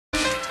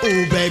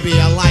Ooh, baby,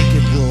 I like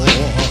it raw.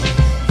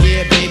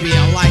 Yeah, baby,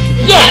 I like it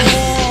raw.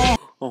 Yes!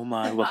 Oh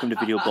my, welcome to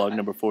video blog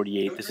number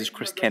 48. This is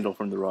Kendall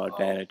from The Raw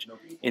Advantage.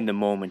 In the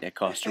moment at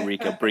Costa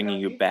Rica,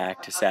 bringing you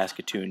back to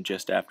Saskatoon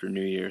just after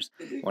New Year's.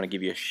 I want to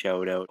give you a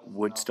shout out.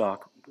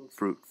 Woodstock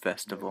Fruit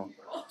Festival.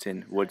 It's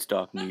in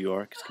Woodstock, New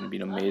York. It's going to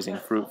be an amazing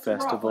fruit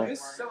festival.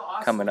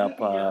 Coming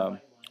up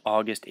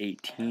August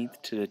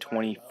 18th to the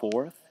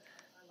 24th.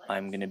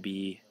 I'm going to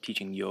be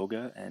teaching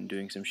yoga and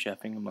doing some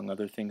chefing, among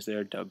other things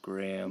there. Doug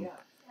Graham,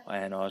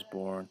 Ian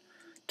Osborne.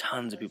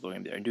 Tons of people are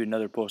going to be there. I'm doing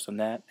another post on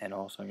that, and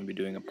also I'm going to be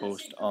doing a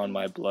post on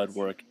my blood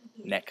work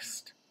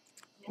next.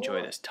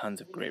 Enjoy this.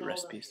 Tons of great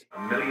recipes.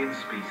 A million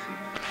species.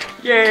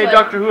 Yay,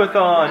 Dr.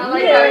 Who-a-thon!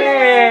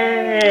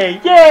 Yay!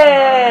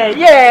 Yay!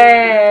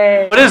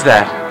 Yay! What is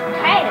that?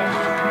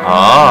 Titus.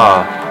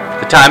 Ah,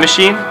 the time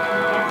machine?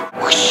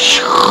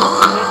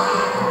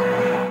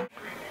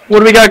 What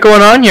do we got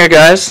going on here,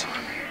 guys?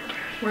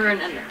 We're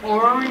in an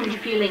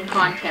orange peeling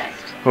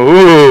contest.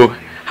 Ooh,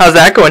 how's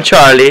that going,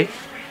 Charlie?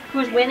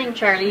 Who's winning,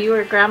 Charlie? You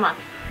or Grandma?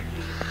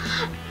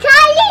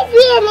 Charlie's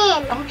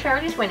winning. Oh,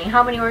 Charlie's winning.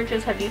 How many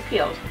oranges have you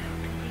peeled?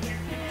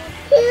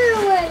 2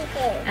 oranges.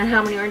 And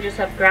how many oranges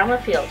have Grandma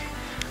peeled?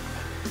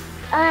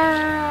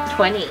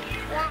 20.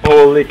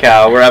 Holy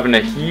cow, we're having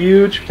a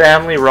huge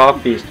family raw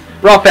feast.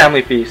 Raw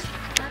family feast.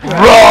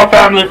 Raw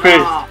family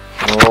feast!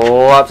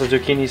 Oh, lots of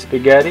zucchini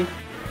spaghetti.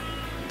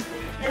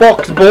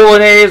 Box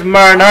bolognese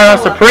marinara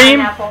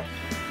supreme. Pineapple.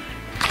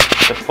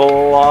 The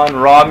full-on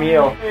raw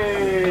meal.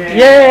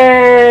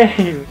 Yay!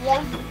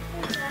 Yes.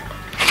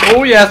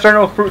 Oh yeah,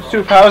 starting with fruit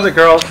soup. How is it,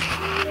 girls?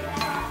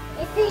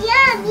 It's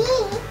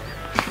yummy.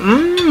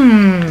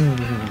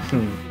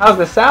 Mmm. How's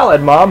the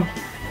salad, Mom?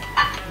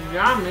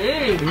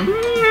 Yummy.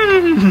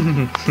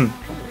 Mmm.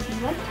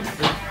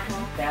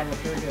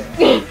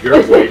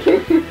 You're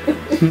waiting.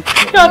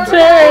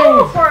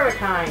 Nothing. For a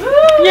kind.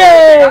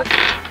 Yay!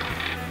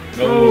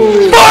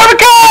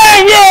 Barbecue!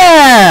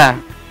 Yeah!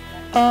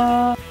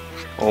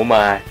 Oh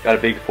my, got a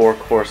big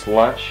 4-course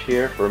lunch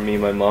here for me,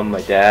 my mom,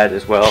 my dad,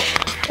 as well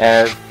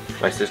as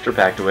my sister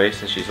packed away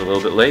since she's a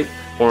little bit late.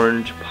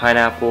 Orange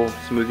pineapple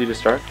smoothie to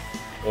start.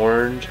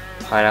 Orange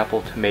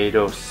pineapple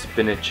tomato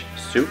spinach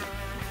soup.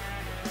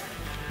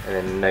 And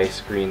then a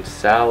nice green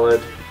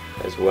salad,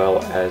 as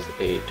well as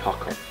a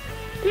taco.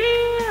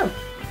 Damn!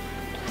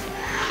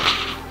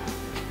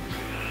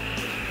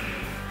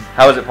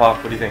 How is it, Pop?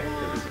 What do you think?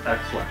 It was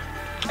excellent.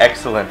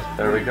 Excellent.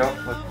 There we go.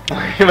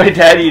 My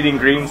dad eating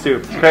green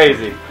soup. It's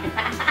crazy.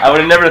 I would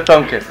have never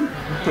thunk it.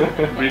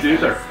 What do you do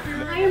there?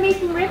 Now you're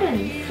making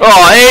ribbons.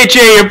 Oh,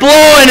 AJ, you're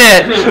blowing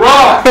it!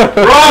 Raw!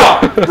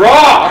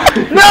 Raw!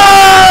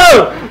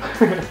 No!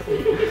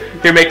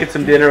 Here making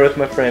some dinner with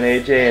my friend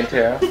AJ and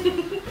Tara.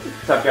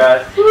 What's up,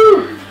 guys?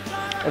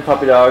 And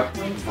Puppy Dog.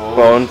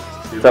 Bones.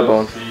 What's up,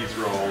 Bones? Seeds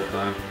roll all the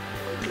time.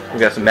 We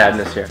got some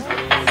madness here.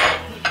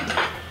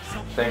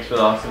 Thanks for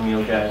the awesome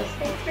meal, guys.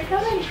 Thanks for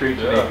coming. Treat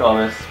to make all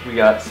this. We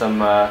got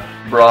some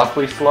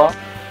broccoli slaw,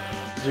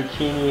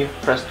 zucchini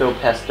presto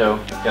pesto.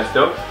 Got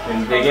stoked?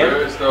 And dig in?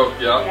 Very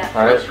stoked, yeah.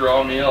 All right. First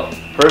raw meal.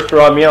 First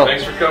raw meal.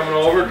 Thanks for coming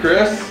over,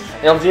 Chris.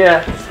 Hells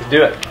yeah. Let's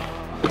do it.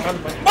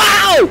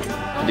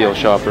 Wow! Deal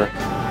shopper.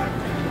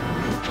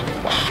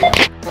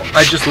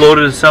 I just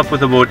loaded us up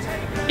with about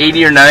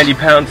 80 or 90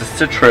 pounds of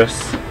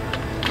citrus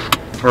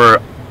for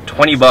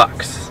 20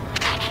 bucks.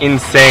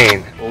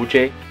 Insane.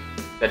 OJ,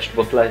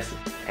 vegetable slices,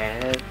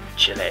 and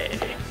chili.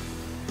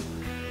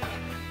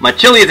 My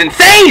chili is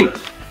insane!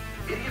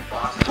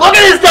 Look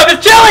at this stuff,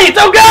 it's chili! It's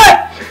so good!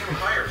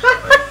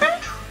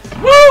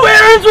 Woo!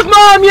 Errands with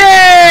Mom,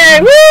 yay!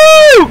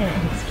 Woo!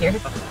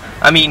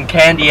 I'm eating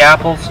candy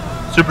apples,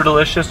 super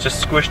delicious.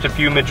 Just squished a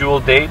few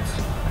medjool dates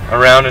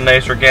around a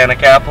nice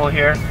organic apple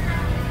here.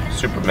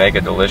 Super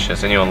mega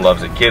delicious. Anyone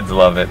loves it. Kids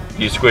love it.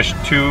 You squish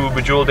 2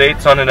 medjool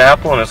dates on an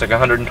apple and it's like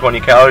 120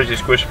 calories. You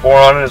squish 4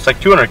 on it, it's like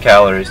 200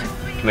 calories.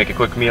 To make a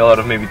quick meal out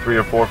of maybe 3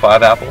 or 4 or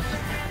 5 apples.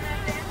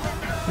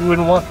 Who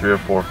wouldn't want 3 or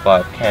 4 or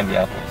 5 candy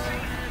apples?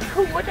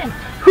 Who wouldn't?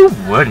 Who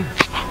wouldn't?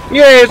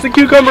 Yay, it's the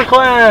Cucumber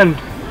Clan!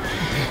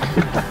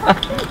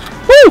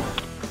 Woo!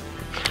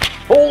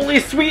 Holy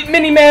sweet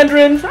mini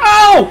mandarins!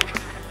 Ow!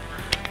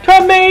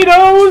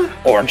 Tomatoes!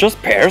 Oranges,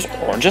 pears,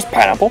 oranges,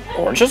 pineapple,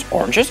 oranges,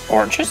 oranges,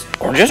 oranges,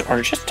 oranges,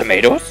 oranges,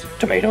 tomatoes,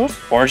 tomatoes,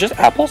 oranges,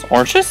 apples,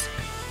 oranges.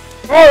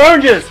 More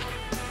oranges!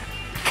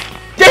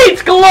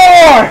 Dates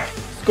galore!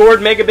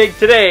 Scored mega big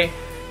today.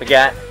 We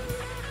got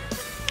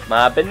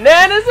my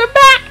bananas are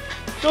back!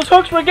 Those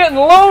hooks were getting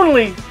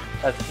lonely.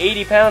 That's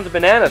 80 pounds of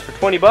bananas for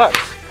 20 bucks.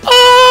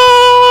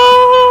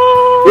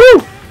 Oh!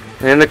 Woo!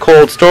 And in the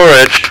cold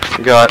storage,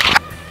 we got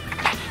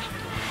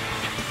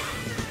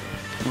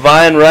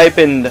vine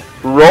ripened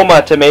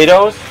Roma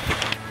tomatoes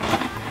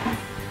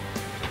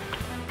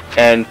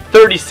and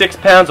 36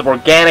 pounds of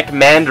organic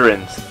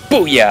mandarins.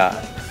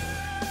 Booyah!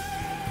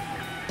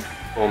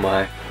 Oh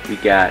my, we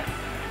got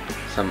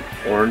some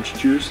orange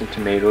juice and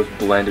tomatoes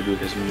blended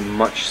with as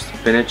much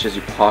spinach as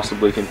you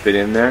possibly can fit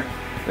in there.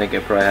 I think I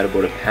probably had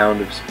about a pound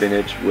of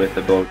spinach with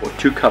about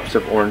 2 cups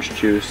of orange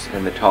juice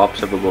and the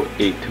tops of about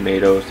 8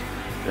 tomatoes.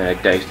 And I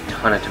diced a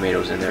ton of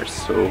tomatoes in there. It's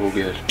so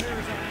good.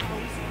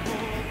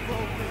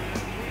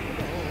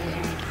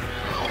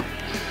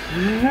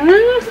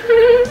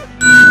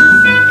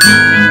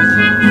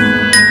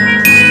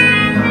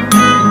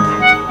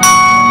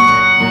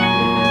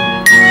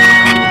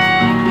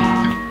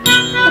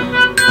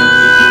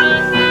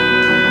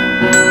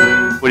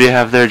 What do you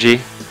have there,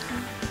 G?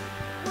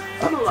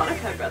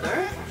 Melodica,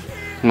 brother.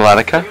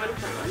 Melodica? You want to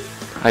play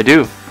one? I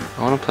do. I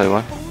want to play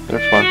one.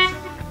 They're fun.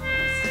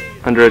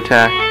 Under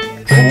attack.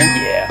 Oh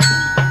yeah.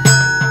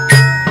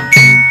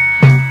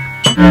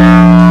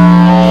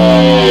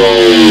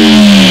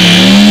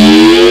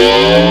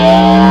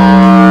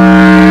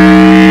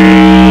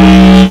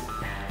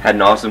 Had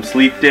an awesome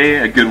sleep day,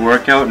 a good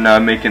workout, and now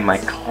I'm making my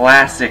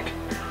classic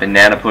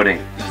banana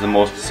pudding. This is the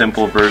most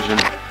simple version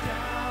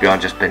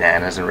beyond just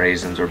bananas and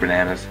raisins or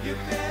bananas.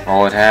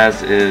 All it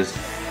has is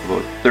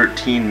about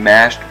 13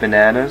 mashed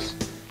bananas,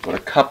 about a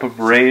cup of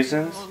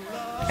raisins,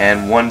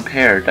 and 1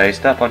 pear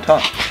diced up on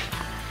top.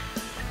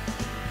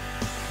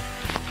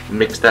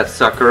 Mix that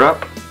sucker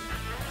up,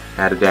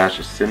 add a dash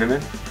of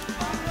cinnamon.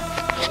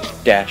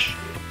 Dash,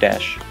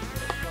 dash,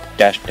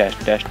 dash, dash,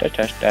 dash,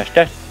 dash, dash, dash,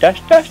 dash, dash,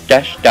 dash,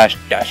 dash, dash,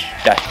 dash,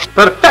 dash.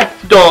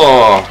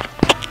 Perfecto!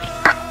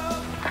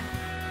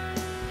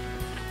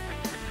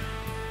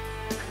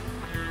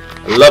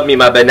 Love me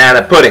my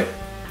banana pudding.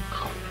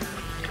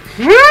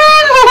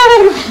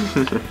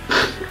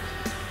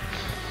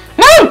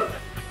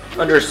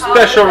 Under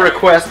special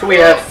request, we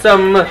have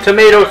some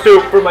tomato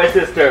soup for my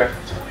sister.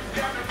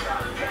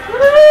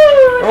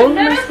 Oh,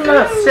 Miss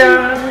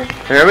Marcia.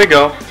 There we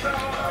go.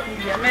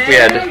 We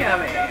had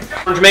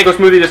orange mango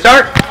smoothie to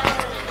start.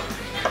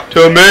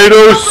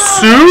 Tomato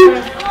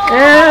soup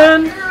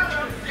and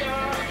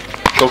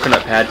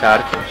coconut pad thai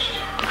to finish.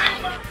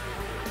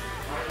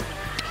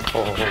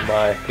 Oh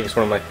my, I think it's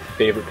one of my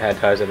favorite pad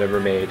thais I've ever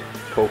made.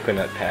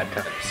 Coconut pad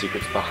thai. The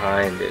secrets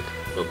behind it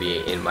will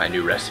be in my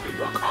new recipe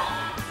book.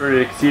 For an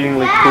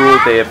exceedingly cool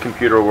day of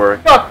computer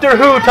work. Doctor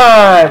Who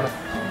time!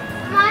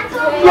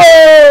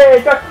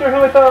 Yay! Doctor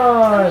Who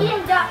time!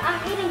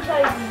 I'm eating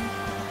jelly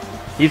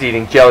beans. He's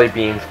eating jelly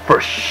beans for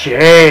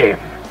shame!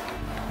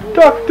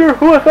 Doctor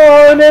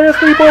Who-a-thon and a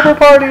sleepover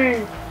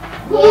party!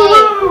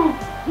 Woo!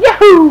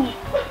 Yahoo!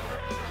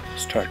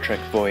 Star Trek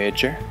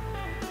Voyager,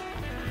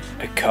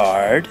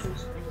 Picard,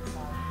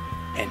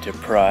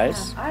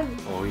 Enterprise.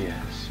 Oh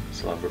yes,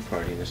 slumber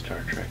party in the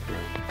Star Trek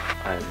room.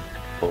 I'm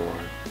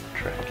born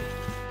Trekkie.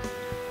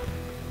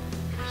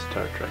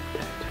 Star Trek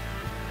bed.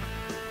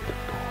 The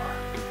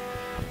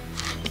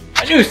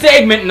Borg. A new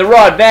segment in the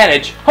Raw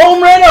Advantage,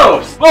 Home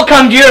Renos! We'll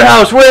come to your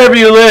house wherever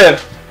you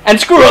live and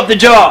screw up the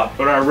job!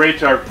 But our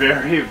rates are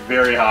very,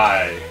 very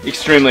high.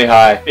 Extremely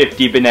high.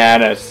 50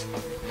 bananas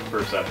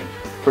Per second.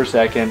 per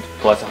second,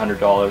 plus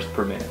 $100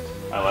 per minute.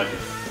 I like it.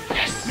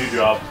 Yes! New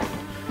job.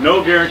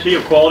 No guarantee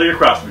of quality or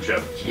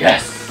craftsmanship.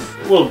 Yes!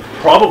 We'll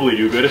probably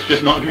do good, it's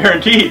just not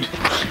guaranteed.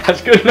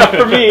 That's good enough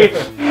for me.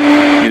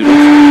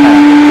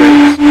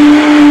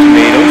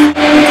 Tomatoes,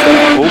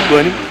 oh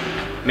bunny.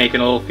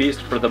 Making a little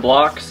feast for the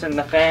blocks and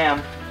the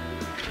fam.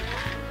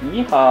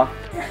 Yeehaw.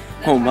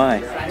 Oh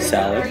my.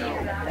 Salad,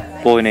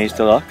 bolognese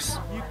deluxe,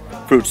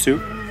 fruit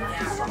soup,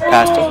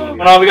 pasta.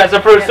 Oh, we got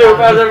some fruit soup.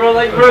 How's everyone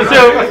like fruit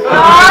soup?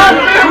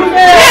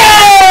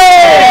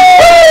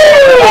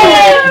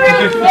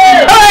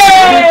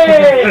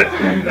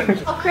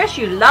 Oh, Chris,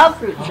 you love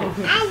fruit soup.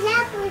 I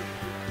love fruit.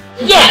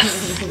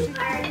 Yes!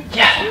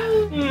 Yeah.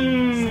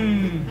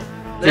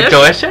 Is it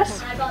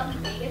delicious?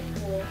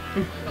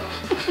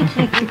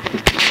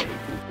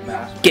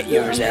 Get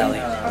yours,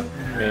 Allie.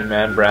 Main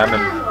man, Bram,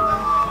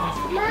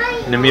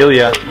 and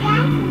Amelia.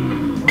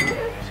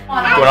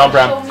 What's going on,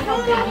 Bram?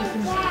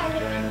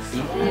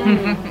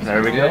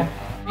 There we go.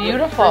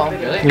 Beautiful.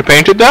 You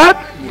painted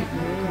that?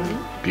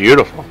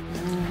 Beautiful.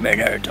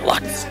 Murder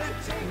Deluxe. Do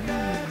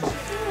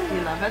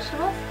you love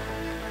vegetables?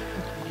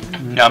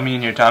 Yummy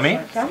in your tummy?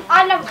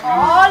 I love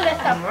all the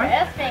stuff.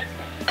 Perfect.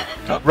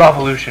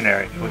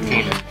 Revolutionary with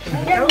Keenan.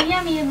 Yummy,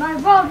 yummy in my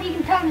raw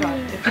vegan tummy.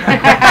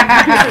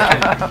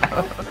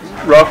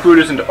 Raw food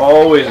isn't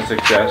always a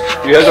success.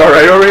 You guys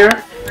alright over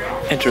here?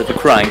 Enter the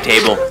crying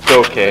table. It's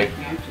okay.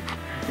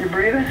 You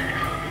breathing?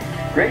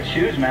 Great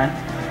shoes, man.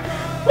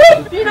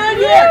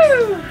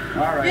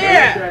 Alright.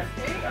 Yeah.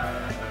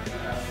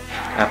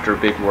 After a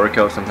big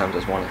workout, sometimes I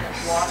just want a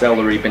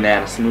celery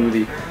banana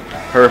smoothie.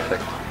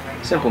 Perfect.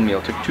 Simple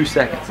meal. Took 2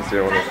 seconds instead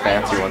of one of those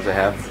fancy ones I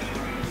have.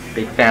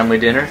 Big family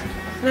dinner.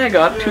 And I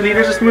got 2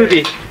 liters of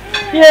smoothie.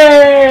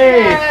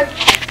 Yay!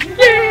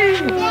 Yay!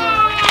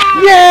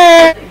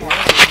 Yay!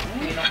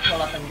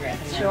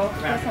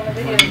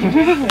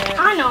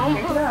 I know.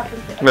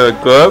 Very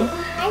good.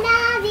 I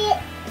love it.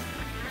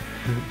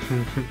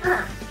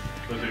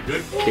 Was it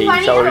good?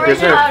 Cajun celery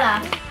dessert.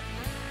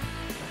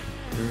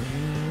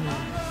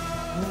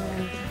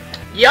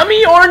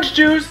 Yummy orange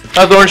juice!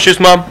 How's the orange juice,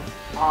 Mom?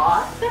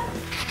 Awesome.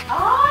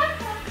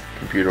 Awesome.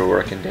 Computer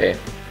working day.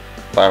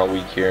 Final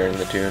week here in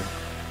the tune.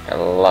 Got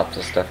lots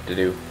of stuff to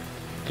do.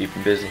 Keep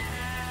them busy.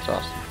 It's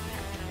awesome.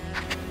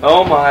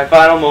 Oh my,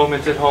 final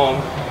moments at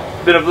home.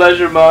 It's been a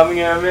pleasure, Mom.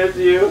 I miss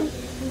you.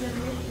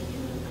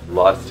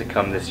 Lots to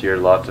come this year,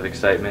 lots of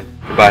excitement.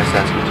 Goodbye,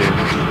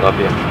 Saskatoon. Love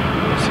you.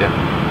 Miss you.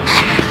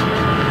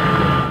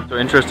 So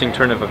interesting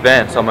turn of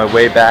events. On my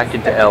way back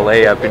into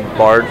LA, I've been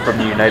barred from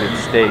the United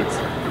States.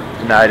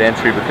 Denied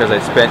entry because I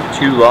spent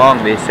too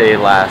long, they say,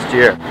 last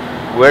year.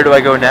 Where do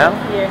I go now?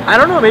 Here. I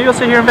don't know. Maybe I'll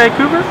stay here in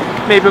Vancouver.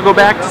 Maybe I'll go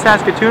back to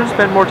Saskatoon,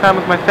 spend more time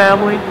with my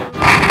family.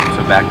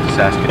 So back to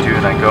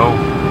Saskatoon I go.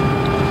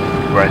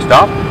 Where I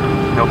stop,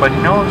 nobody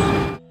knows.